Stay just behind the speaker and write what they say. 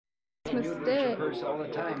Christmas Day. All the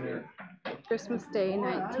time here. Christmas Day,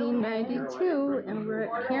 1992, and we're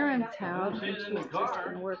at Karen's house, and she's just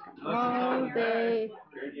been working all day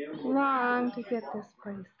long to get this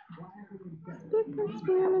place spick and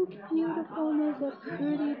span and beautiful. There's a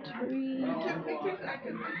pretty tree.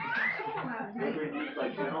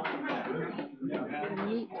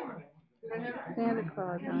 Neat Santa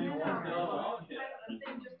Claus on top.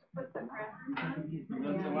 That's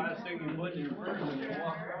the last thing you put in your purse when you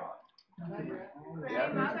walk out.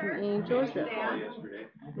 There's some angels that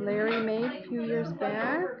Larry made a few years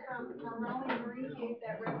back.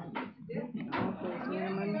 All those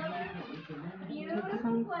women.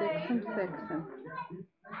 Fixin'.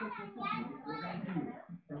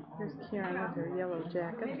 Here's Karen with her yellow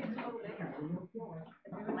jacket.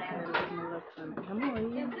 There's Melissa and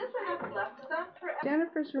Emily.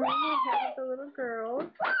 Jennifer's room will have the little girls.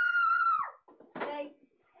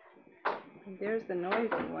 And there's the noisy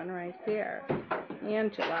one right there,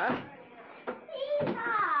 Angela.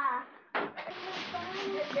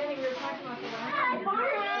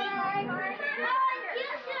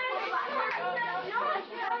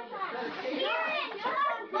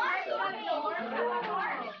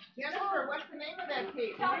 Jennifer, what's the name of that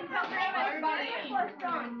cake?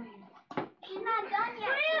 She's not done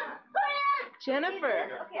yet. Jennifer.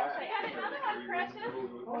 Okay, I'll show you. Another one, Precious.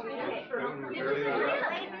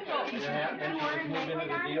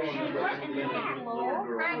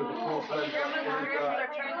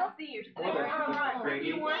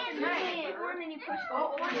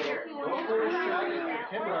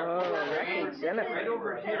 Jennifer. Right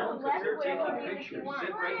over here. Take a picture.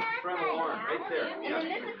 Sit right in front of Lauren. Right there. And then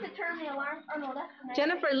this is to turn the alarm. Oh no, that's the next.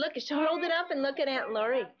 Jennifer, look, hold it up and look at Aunt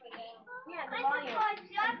Lori. Yeah, the volume.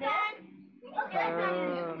 Okay,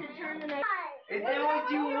 to turn the next. Is that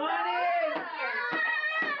what you wanted?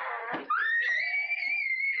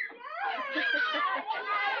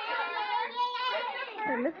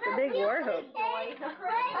 I missed the big war hoop.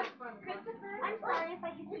 I'm sorry if I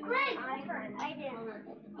could do it. I didn't.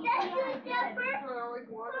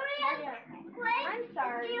 I'm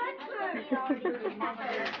sorry.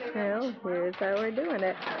 Well, here's how we're doing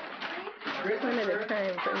it. One at a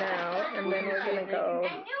time for now, and then we're going to go.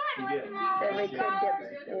 Every kid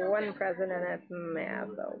gets one present, and that's mass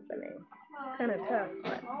opening. Kind of tough,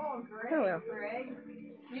 but oh well.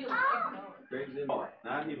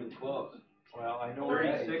 Not even close. Well, I know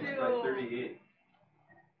 36 by 38.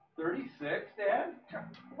 36, Dad?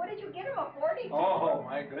 What did you get him, a 40? Oh,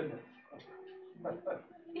 my goodness.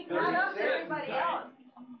 He caught up to everybody else.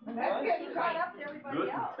 That's good, he caught up to everybody Good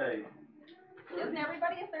else. tape. Isn't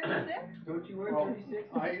everybody a 36? Don't you wear 36?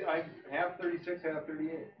 I have 36, I have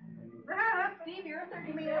 38. Steve, you're a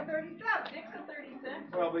 36. A 37. Dick's a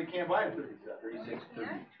 36. Well, but you can't buy a 37. 36,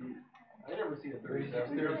 32. I never see a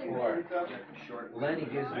 37. 34. Short. Lenny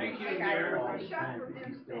gives me Thank you, dear. all the time.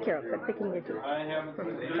 He's still Carol, quit picking your teeth. I haven't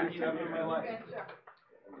seen 37 in my life.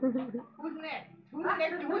 Who's next?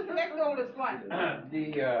 Who's the next oldest one? The,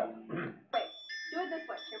 Wait, do it this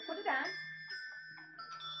way. Here, put it on.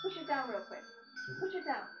 Push it down real quick. Push it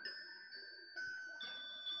down.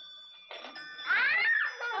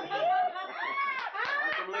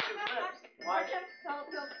 Watch him lick his lips. Watch him.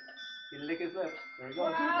 He lick his lips. There he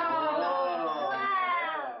goes. Wow.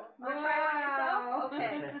 Wow.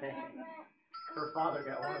 Okay. her father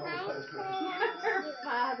got one of those husbands. Her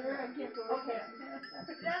father. Okay.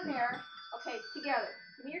 Put it on there. Okay, together.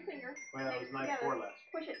 Give me your finger. Well, it was nice together. four less.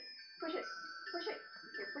 Push it. Push it. Push it.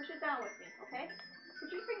 Here, push it down with me, okay?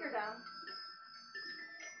 Put your finger down.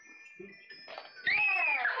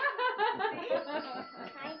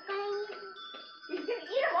 He's gonna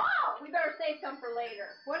eat them all. We better save some for later.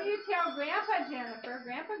 What do you tell Grandpa, Jennifer?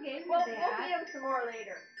 Grandpa gave you We'll that. feed him some more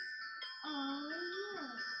later.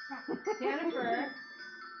 Jennifer.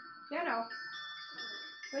 Jenno.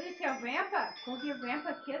 What do you tell Grandpa? Go give Grandpa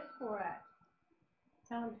a kiss for it.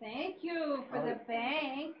 Tell him thank you for the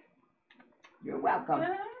bank. You're welcome.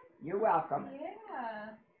 You're welcome. Yeah.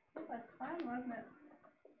 That was fun, wasn't it?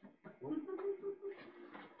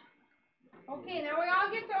 Okay, now we all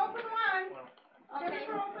get to open one. Okay.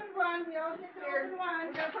 Jennifer opened one. We all get to open one.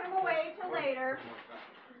 We're gonna put them away till later.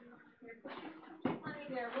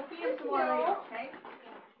 There, we'll feed him some more later, okay?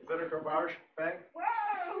 Is that a garbage bag?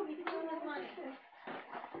 Whoa! He's doing his money.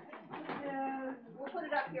 We'll put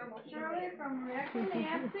it up here and we'll feed him Shirley later. from Rick and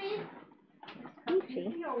Nancy. Peachy.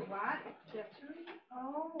 You know what?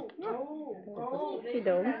 Peachy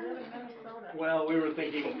dome. Well, we were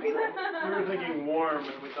thinking warm,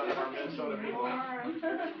 and we thought of our Minnesota people.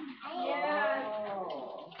 Yes.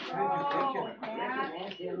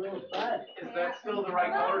 Nancy a little bud. Is that still the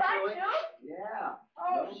right color, Shirley? Yeah.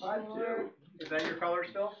 Oh, want to. Is that your color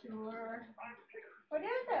still? Sure. What is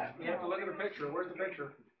it? You have to look at the picture. Where's the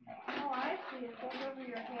picture? Oh, I see. It goes over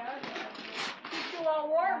your head. Keeps you all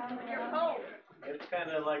warm when you're cold. It's kind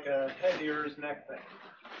of like a head, ears, neck thing.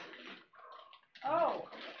 Oh.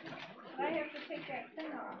 I have to take that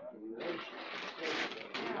thing off.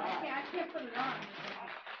 Yeah, I can't put it on.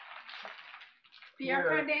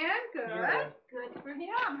 Pierre Dan, good. Here. Good for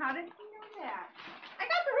him. How did he know that? I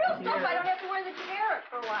got the real stuff. I don't have to wear the generic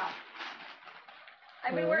for a while.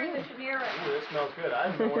 I've been wearing the generic. Ooh, this smells good. I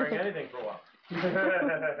haven't been wearing anything for a while.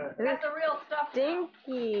 I got the real stuff.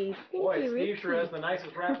 Stinky. Boy, Stinky Steve sure has the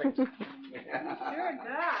nicest wrappings. Sure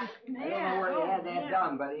does. I don't know where he had that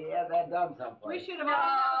done, but he had that done someplace. We should have all done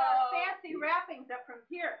our fancy wrappings up from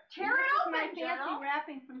here. Tear This it is open, my fancy Joe.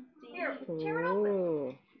 wrapping from Steve. Here, tear it open.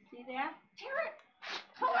 Ooh. See that? Tear it.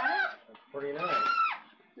 Pull it up. Pretty nice.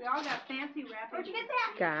 We all got fancy wrapping. Where'd you get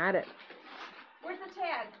that? Got it. Where's the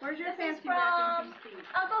tag? Where's your This is fancy wrapping from from Steve?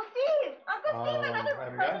 Uncle Steve. Uncle Steve, another I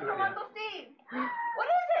haven't present gotten from it yet. Uncle Steve. What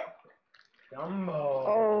is it? Jumbo.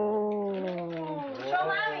 Oh. Show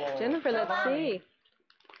mommy. Jennifer, Show let's mommy.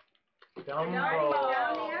 see.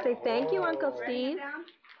 Jumbo. Say thank you, Uncle Oh. Steve. Down?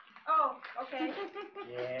 Oh, okay.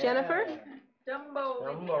 Yeah. Jennifer? Jumbo.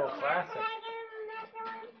 Jumbo classic.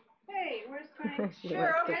 Hey, where's my... She Sure,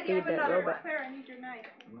 wants to okay, feed give that another robot. Claire, I need your knife.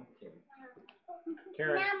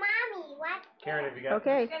 Karen, Mommy, what? Karen, have you got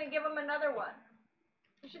Okay. I'm gonna give him another one.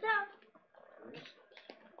 Push it down.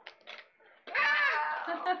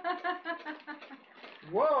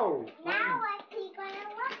 Whoa! Now what's he gonna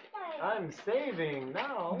look for? I'm saving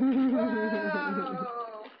now.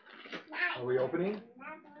 Whoa. Are we opening?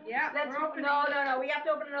 Yeah, Let's, we're opening. no. We have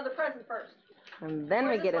to open another present first. And then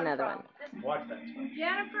we Where's get this another from? one. This, Watch that.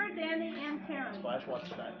 Jennifer, Danny, and Karen. Splash watch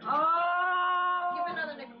that. Oh! give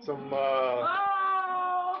another nickel. Some,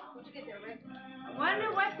 Oh! What'd you get there, Rick? I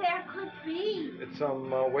wonder what that could be. it's some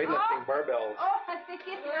weightlifting barbells. Oh, I think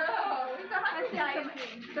it's Whoa, he's a I hot think guy.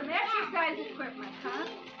 some exercise equipment, huh?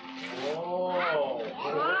 Oh,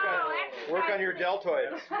 work on your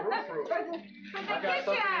deltoids. For the I got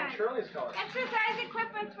something in kitchen. Shirley's color. Exercise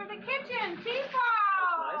equipment for the kitchen. Nice.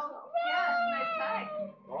 T-ball. Yeah, nice tie.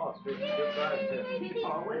 Oh, it's good size too.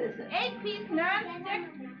 Oh, what is it? 8-piece non-stick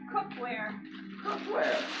cookware.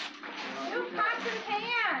 Cookware. New pots and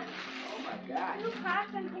pans. Oh my God. New pots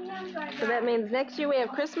and pans I got. So that means next year we have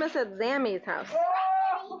Christmas at Zammy's house.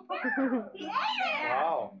 Oh, he ate it.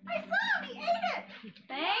 Wow. I saw him. He ate it.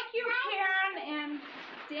 Thank you, Karen and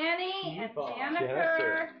Danny and T-ball.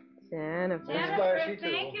 Jennifer. Jennifer. Jennifer,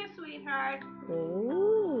 thank you, sweetheart.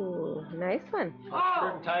 Ooh, nice one. Shirt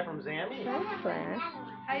Oh, and tie from Zammy. Nice flash.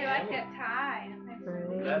 how you like that tie?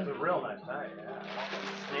 That's a real nice tie.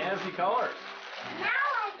 Yeah. Snazzy colors. Now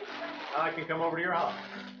what's he gonna I can come over to your house.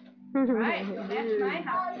 Right, so that's my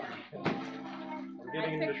house. We're I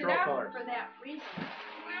getting into picked it short up colors. for that reason.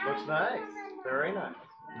 Looks nice. Very nice.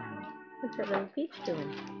 What's that little peach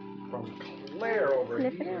doing? From Claire over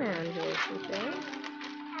Sniffing here. around here, she says.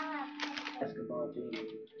 Basketball team.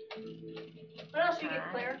 What else you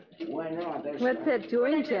get, Claire? Why not? That's What's that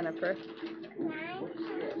doing, Jennifer? What's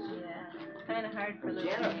this? Yeah, kind of hard for the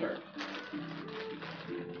Jennifer.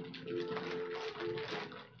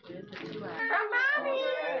 From mommy.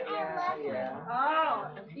 Yeah. Oh,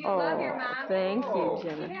 you love your Oh, mom. thank you, Oh.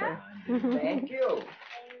 Jennifer. Thank you.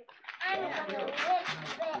 I'm gonna whip it.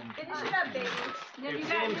 Finish it up, baby. Then you It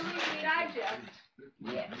got seems- Dewey's Digest.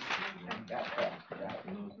 Yes. Got that. Got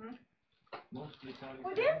it.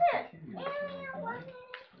 What is it? Ariel.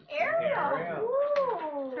 Ariel.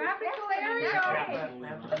 Ooh. Tropical that's Ariel.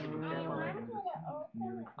 nice.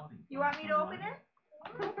 You want me to open it?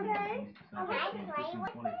 Okay. Can I play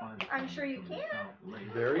with it? I'm sure you can.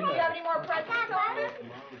 Very Do you have nice. any more presents to open?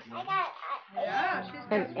 I got Yeah, she's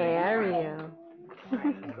got An Ariel.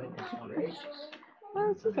 Gracious.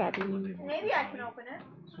 Oh, she's happy. Maybe I can open it.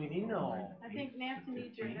 Sweetie, no. I think Nancy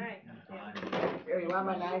needs your knife. Here, you want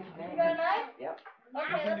my knife? You got a knife? Yep.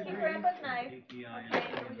 Okay, let's get Grandpa's knife. Okay,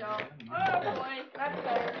 here we go. Oh boy, that's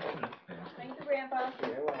better. Thank you, Grandpa.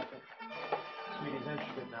 You're welcome. Sweetie's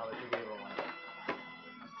interested now that you gave her one.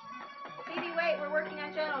 Phoebe, wait, we're working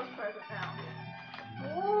on Jenna's present now.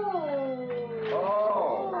 Ooh.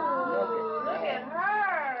 Oh, Look at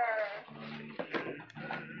her.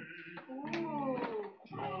 Ooh.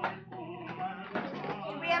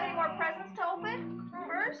 Do we have any more presents to open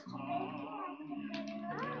first?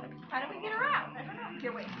 How do we get her out? I don't know.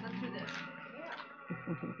 Here, wait, let's do this.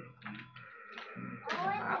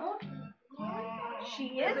 She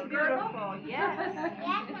is beautiful, yes.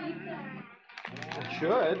 It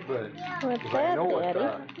should, but What's I that, know what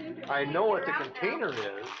Daddy? I know what the container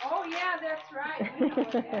is. Oh, Oh, yeah, that's right. We know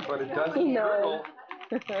what that is. But it does He gurgle.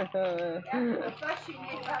 That's the fuss she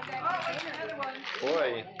made about that container. Another one.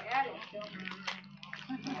 Boy. That is so.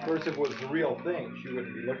 Of course, if it was the real thing, she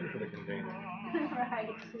wouldn't be looking for the container. Right.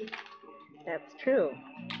 That's true.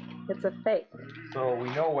 It's a fake. So we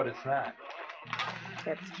know what it's not.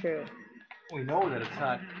 That's true. We know that it's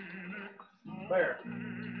not Where?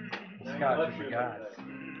 the Scotch of the gods.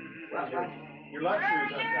 Your left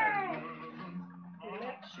shoe's untied.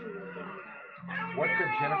 What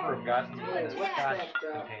could Jennifer have gotten in a What's Scotch that,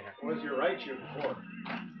 container? What was your right shoe before?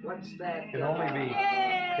 What's that? It can only be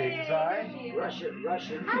pig's eye. Russian.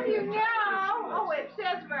 How do you know? Oh, it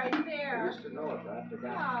says right I there. used to know it, but I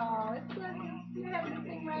forgot. Oh, it says you have the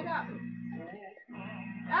thing right up.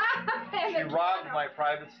 She robbed my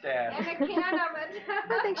private stash. And a can of it.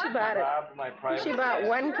 I think she bought it. Robbed my private She bought stash.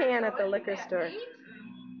 one can at the liquor store.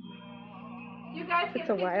 You guys It's get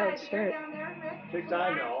a pig's wild eye shirt. down there, Rick? Pig's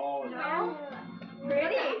eye, no. No?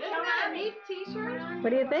 Pretty. Isn't that a neat t-shirt? What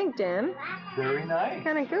do you think, Jen? Very nice.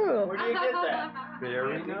 Kind of cool. Where do you get that?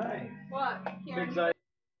 Very nice. What? Here. Pig's eye.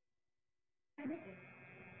 How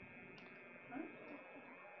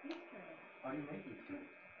do you make these things?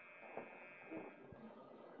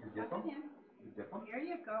 You dip them? You dip them? Here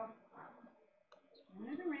you go. Turn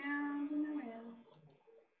it around and around.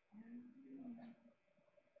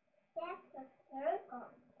 That's a circle.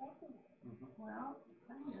 Well,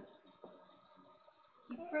 kind of.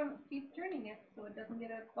 Keep turning it so it doesn't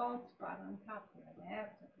get a bald spot on top there.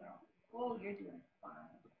 That's it, girl. Oh, you're doing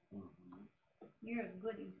fine. You're a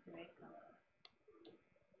good Easter egg color.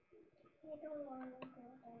 I don't want to go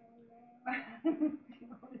down there.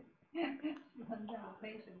 She runs out of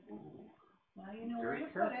patience. Now you know where Very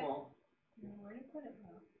to put it. careful. You know where to put it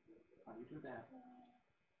now. How do you do that?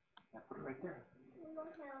 I put it right there. You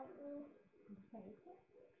will help me. Okay.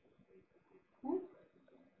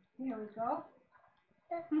 Here we go.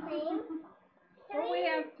 The same. Oh, we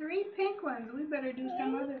have 3 pink ones. We better do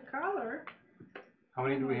some other color. How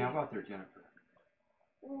many do we have out there, Jennifer?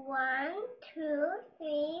 1, 2,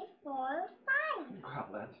 3, 4, 5. Wow,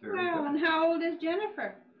 that's very Well, good. and how old is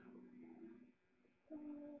Jennifer?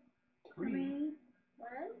 3. 1,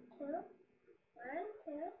 2, 1,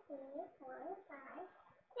 2, 3, 4, 5,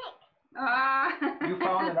 6. Ah. You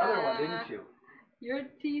found another one, didn't you? You're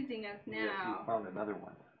teasing us Yes, you now. found another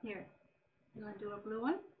one. Here. You want to do a blue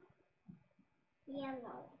one?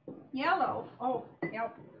 Yellow. Yellow. Oh,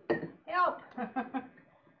 help. Help.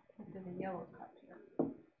 Let's do the yellow cup here.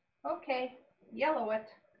 Okay. Yellow it.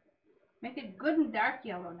 Make it good and dark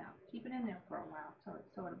yellow now. Keep it in there for a while so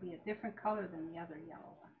it'll be a different color than the other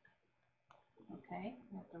yellow one. Okay?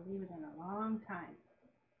 You have to leave it in a long time.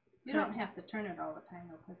 You don't have to turn it all the time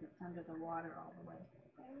though because it's under the water all the way.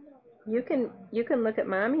 You can look at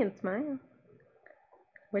Mommy and smile.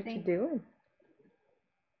 What you Thank doing?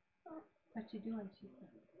 What you doing, she said?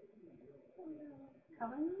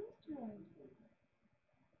 Coloring Easter egg.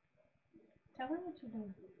 Tell her what you're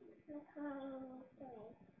doing.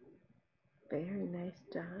 Very nice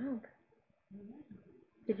job.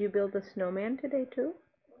 Did you build a snowman today too?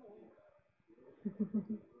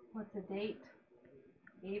 What's the date?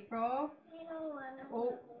 April? I don't want to.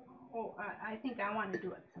 Oh, I think I want to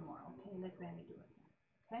do it some more. Okay, let Granny do it.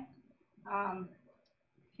 Okay?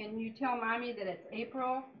 Can you tell Mommy that it's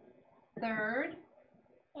April 3rd?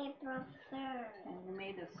 April 3rd. And you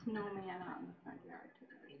made a snowman out in the front yard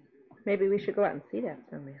today. Maybe we should go out and see that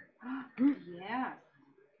snowman. Yes.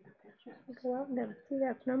 Get a picture. Go out and see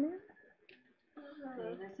that snowman?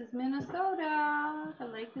 Okay, this is Minnesota. The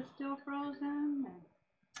lake is still frozen. And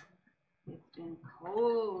it's been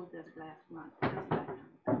cold this last month.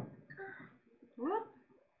 Whoop.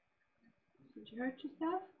 Did you hurt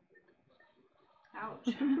yourself? Ouch.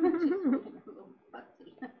 Just a little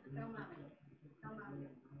fussy. Tell Mommy. Tell Mommy.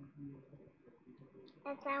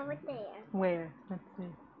 It's over there. Where? Let's see.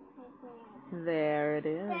 Right there. There it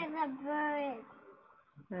is. There's a bird.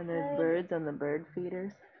 And there's birds on the bird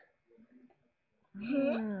feeders.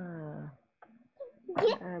 Ah.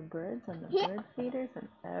 There are birds on the bird feeders and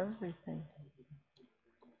everything.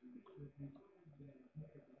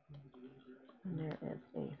 And there is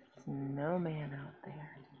a snowman out there.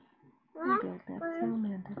 We built that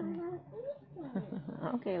snowman today.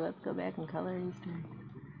 Okay, let's go back and color Easter egg.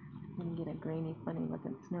 We're going to get a grainy, funny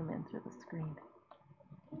looking snowman through the screen.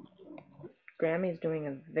 Grammie's doing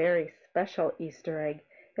a very special Easter egg.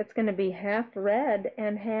 It's going to be half red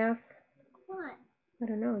and half... What? I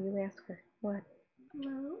don't know, you ask her. What? Blue?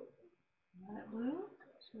 You want it blue?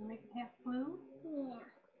 Should we make it half blue? Yeah.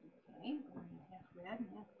 Okay, we're going to half red and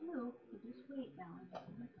half blue. You just wait now.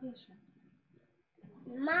 Be patient.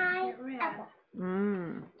 My Get red. apple.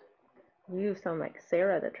 Mmm. sound like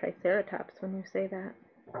Sarah the Triceratops when you say that.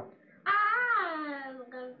 I'm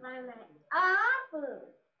gonna find my apple.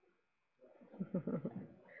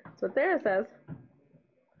 That's what Sarah says.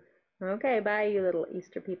 Okay, bye, you little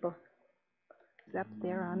Easter people. It's up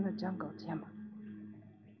there on the jungle gym.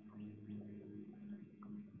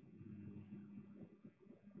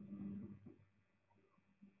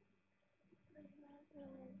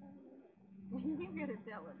 You're gonna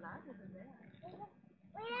tell it louder than that.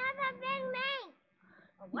 We have a big mink.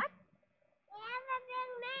 A what? We have a big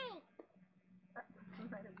mink.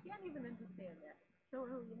 I can't even understand that. So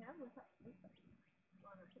who you have with us?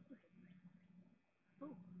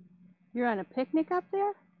 You're on a picnic up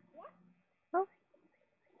there? Oh.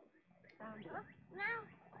 No,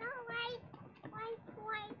 wait.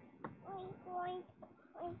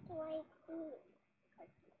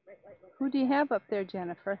 Who do you have up there,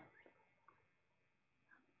 Jennifer?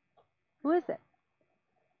 Who is it?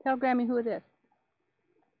 Tell Grammie who it is.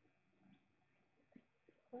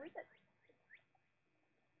 Who is it?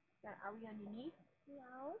 Are we on your knee?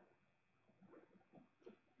 No.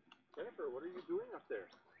 Jennifer, what are you doing up there?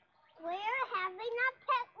 We're having a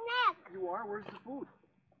picnic. You are? Where's the food?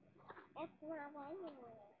 It's not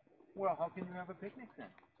anywhere. Well, how can you have a picnic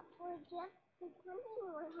then? We're just pretending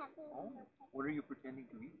we're having a picnic. What are you pretending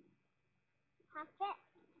to eat? A fish.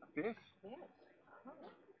 A fish? Yes.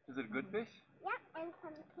 Is it a good fish? Yep, and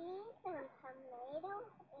some peas and tomatoes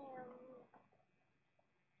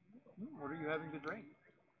What are you having to drink?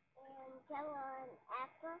 and jello and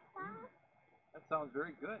applesauce. That sounds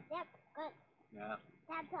very good. Yep, good. Yeah.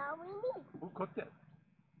 That's all we need. Who cooked it?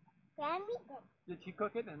 Grammie did. Did she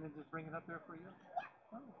cook it and then just bring it up there for you?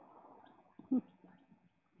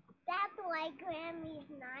 That's why Grammie's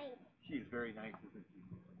nice. She's very nice, isn't she?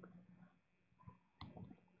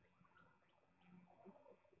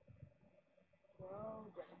 Whoa,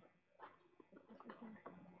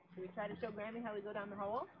 should we try to show Grammie how we go down the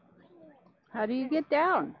hole? How do you get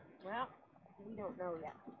down? Well, we don't know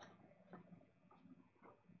yet.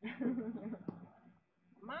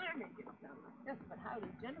 Mommy gets down like this, but how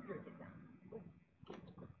does Jennifer get down?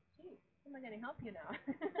 Gee, how am I going to help you now?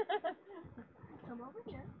 Come over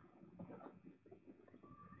here.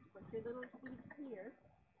 Put your little feet here.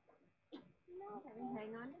 And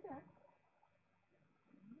hang on to this.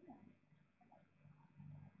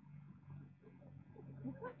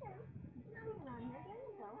 It's okay. Hang on here. There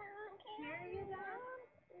you go. Here you down.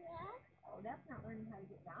 Yeah. Oh, that's not learning how to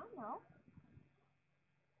get down, though.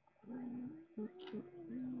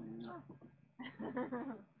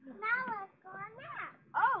 Now let's go on that.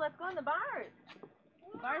 Oh, let's go in the bars.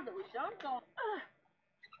 The bars that we don't go.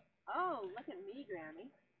 Oh, look at me, Grammie.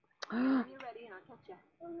 When you're ready, and I'll catch you.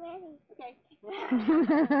 I'm ready. Okay.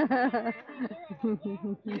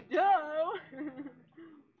 You You do.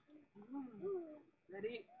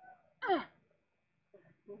 Ready?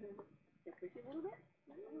 Just push it a little bit.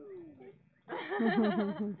 I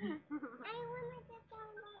want to get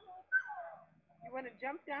down the hole. You want to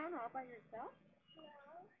jump down all by yourself? No.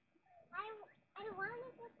 I want to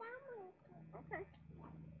get down with you. Okay.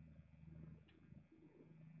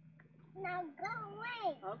 Now go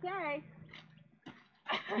away. Okay.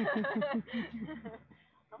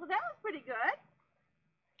 Well, that was pretty good.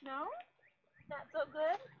 No? Not so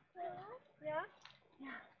good? Yeah?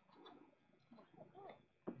 Yeah.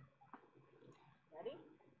 Ready?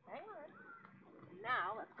 Hang on.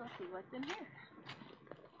 Now, let's go see what's in here.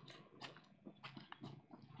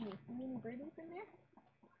 Can you see any birdies in there?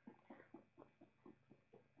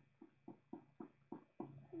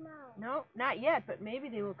 No. No, not yet, but maybe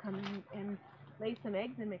they will come in and lay some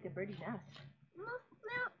eggs and make a birdie nest. No,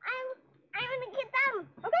 I want to get them.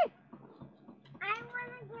 Okay. I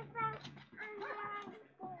want to get them.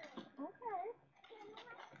 Okay.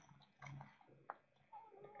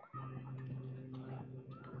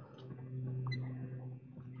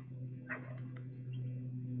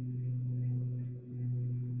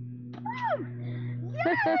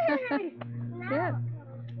 Yay! Yes.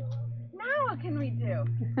 Now what can we do?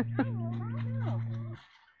 I don't know.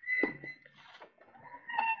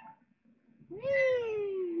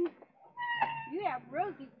 Whee! You have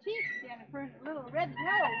rosy cheeks, Jennifer, and a little red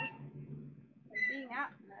nose. And being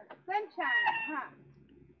out in the sunshine, huh?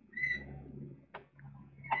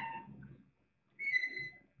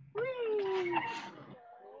 Whee!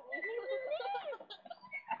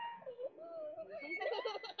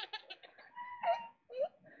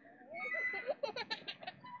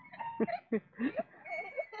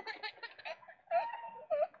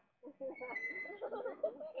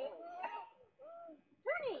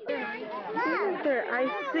 I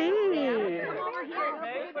see. Come over here.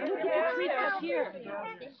 Here.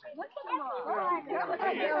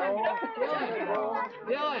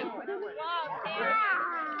 Dylan!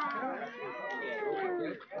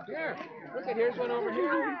 Here, look at here's one over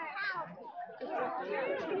here.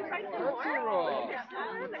 Tootsie Roll.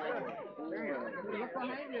 Look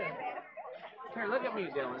behind you. Here, look at me,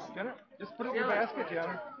 Dylan. Just put it in your basket,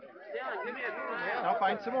 Jenna. Dylan, give me a tool, man. I'll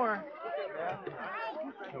find some more.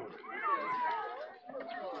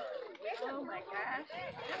 Oh my gosh.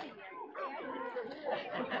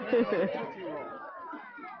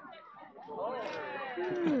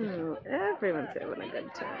 Everyone's having a good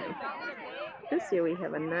time. This year we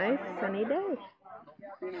have a nice sunny day.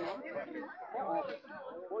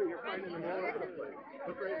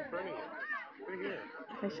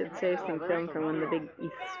 I should save some film for when the big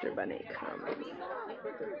Easter bunny comes.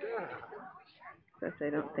 But I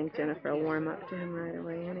don't think Jennifer will warm up to him right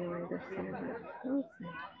away anyway this year, but we'll see.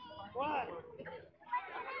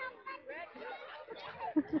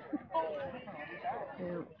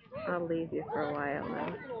 Yeah, I'll leave you for a while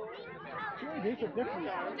now. Just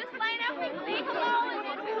line up and say hello and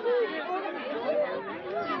then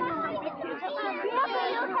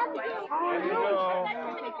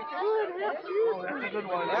That's a good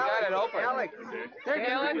one. I got it open. Alex. There,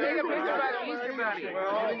 Dylan, take a picture by the Easter Bunny.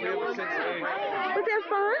 Well, we have 6 days. Was that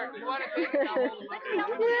fun? You want to take it?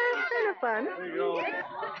 Yeah, kind of fun. There you go.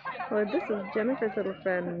 Well, this is Jennifer's little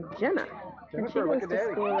friend, Jenna. And she Jennifer, goes look to at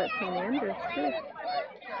Daddy. school at St. Andrews, too.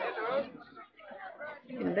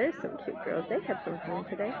 And there's some cute girls. They had some fun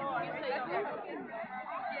today.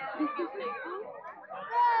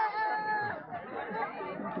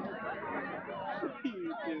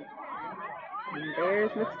 And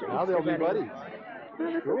there's Mr. Now they'll Easter be Bunny. buddies.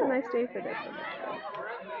 Well, this is a nice day for this.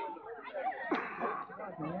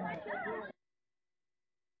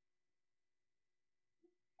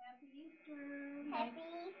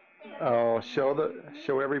 Oh,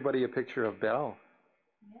 show everybody a picture of Belle.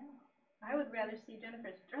 Yeah. I would rather see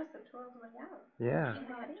Jennifer's dress that twirls way out. Yeah. She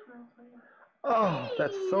had it twirls way out. Oh,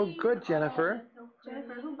 that's so good, Jennifer.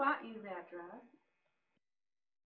 Jennifer, who bought you that dress?